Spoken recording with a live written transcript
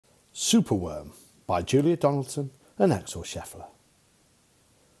Superworm by Julia-Donaldson and Axel Scheffler.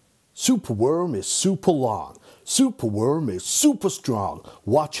 Superworm is super long. Superworm is super strong.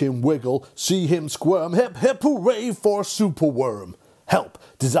 Watch him wiggle, see him squirm. Hip, hip, hooray for Superworm. Help,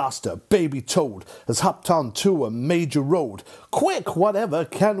 disaster, baby toad has hopped onto a major road. Quick, whatever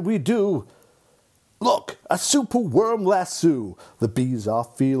can we do? Look, a superworm lasso. The bees are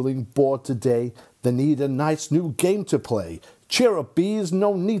feeling bored today. They need a nice new game to play. Cheer up, bees,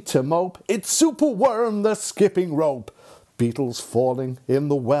 no need to mope. It's Superworm, the skipping rope. Beetles falling in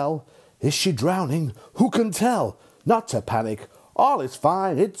the well. Is she drowning? Who can tell? Not to panic, all is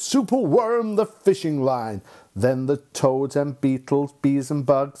fine. It's Superworm, the fishing line. Then the toads and beetles, bees and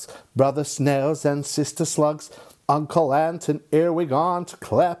bugs, brother snails and sister slugs, Uncle Ant and Earwig Aunt,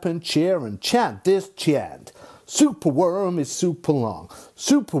 clap and cheer and chant this chant. Superworm is super long.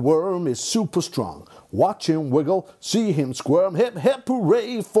 Superworm is super strong. Watch him wiggle, see him squirm. Hip, hip,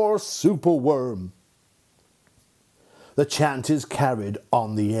 hooray for Superworm. The chant is carried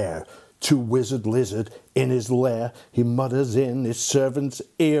on the air. To Wizard Lizard in his lair, he mutters in his servant's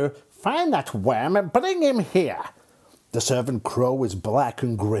ear, "Find that worm and bring him here." The servant crow is black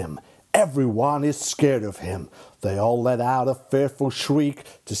and grim. Everyone is scared of him. They all let out a fearful shriek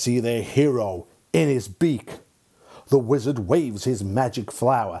to see their hero in his beak. The wizard waves his magic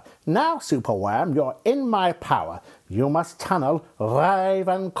flower. "Now, Superworm, you're in my power. You must tunnel, rive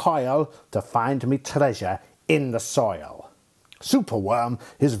and coil to find me treasure in the soil." Superworm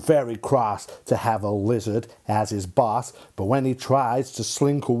is very cross to have a lizard as his boss, but when he tries to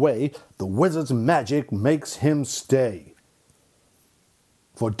slink away, the wizard's magic makes him stay.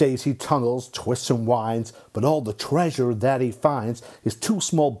 For days he tunnels, twists and winds, but all the treasure that he finds is 2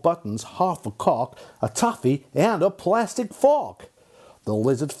 small buttons, half a cork, a toffee, and a plastic fork. The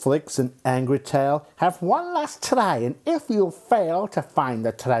lizard flicks an angry tail. "Have one last try, and if you fail to find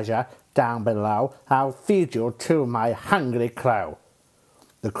the treasure down below, I'll feed you to my hungry crow."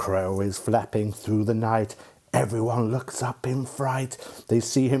 The crow is flapping through the night. Everyone looks up in fright. They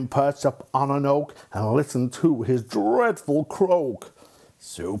see him perched up on an oak and listen to his dreadful croak.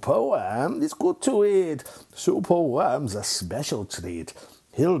 "Superworm is good to eat. Superworm's a special treat.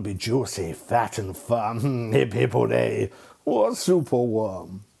 He'll be juicy, fat and fun. Hip, hip, hooray for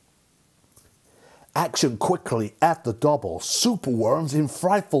Superworm." Action quickly at the double. Superworm's in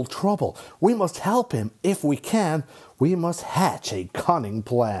frightful trouble. We must help him if we can. We must hatch a cunning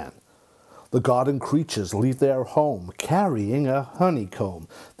plan. The garden creatures leave their home, carrying a honeycomb.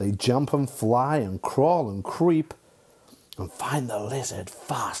 They jump and fly and crawl and creep, and find the lizard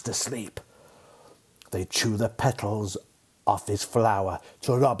fast asleep. They chew the petals off his flower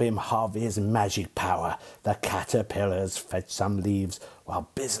to rob him of his magic power. The caterpillars fetch some leaves while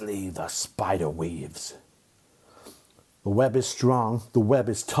busily the spider weaves. The web is strong, the web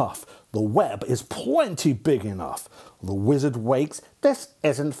is tough, the web is plenty big enough. The wizard wakes. "This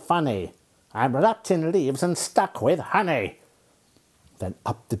isn't funny. I'm wrapped in leaves and stuck with honey." Then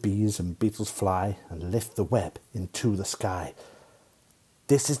up the bees and beetles fly and lift the web into the sky.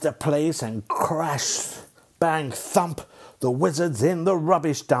 This is the place, and crash, bang, thump, the wizard's in the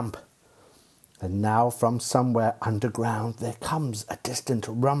rubbish dump. And now from somewhere underground there comes a distant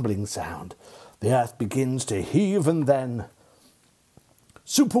rumbling sound. The earth begins to heave, and then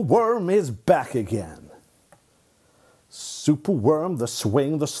Superworm is back again. Superworm, the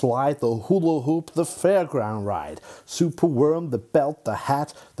swing, the slide, the hula hoop, the fairground ride. Superworm, the belt, the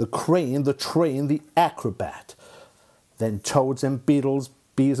hat, the crane, the train, the acrobat. Then toads and beetles,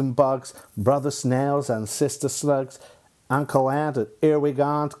 bees and bugs, brother snails and sister slugs, Uncle Ant and Earwig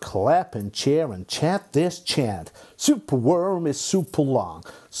Aunt, clap and cheer and chant this chant. Superworm is super long.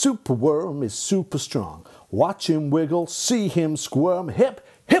 Superworm is super strong. Watch him wiggle, see him squirm. Hip,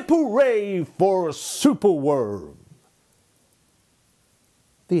 hip, hooray for Superworm.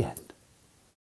 The end.